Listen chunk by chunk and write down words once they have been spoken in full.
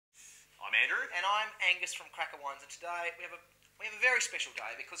I'm Andrew. And I'm Angus from Cracka Wines, and today we have a very special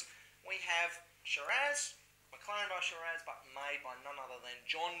day because we have Shiraz, McLaren Vale Shiraz, but made by none other than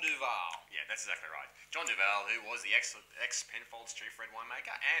John Duval. Yeah, that's exactly right. John Duval, who was the ex-Penfolds chief red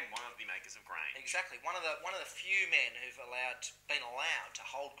winemaker and one of the makers of Grange. Exactly, one of the few men who've been allowed to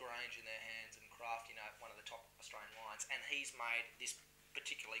hold Grange in their hands and craft, one of the top Australian wines, and he's made this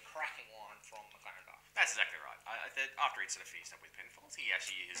particularly cracking wine from McLaren Vale. That's exactly right. After he'd sort of finished up with Penfolds, he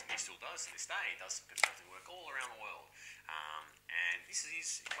still does to this day. He does consulting work all around the world. And this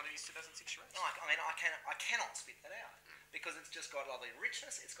is one of his 2006 Shiraz. No, I cannot spit that out because it's just got lovely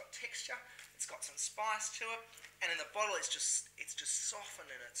richness. It's got texture. It's got some spice to it, and in the bottle, it's just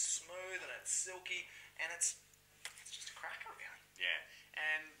softened and it's smooth and it's silky, and it's just a cracker, really. Yeah.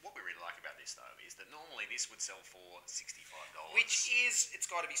 And what we really like about this, though, is that normally this would sell for $65. Which is, it's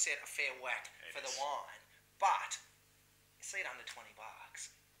got to be said, a fair whack for the wine. But you see it under $20,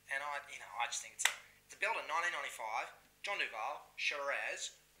 and I just think it's a build in 1995. John Duval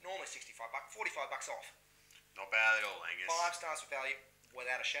Shiraz, normally $65, $45 off. Not bad at all, Angus. 5 stars for value,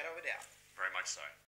 without a shadow of a doubt. Very much so.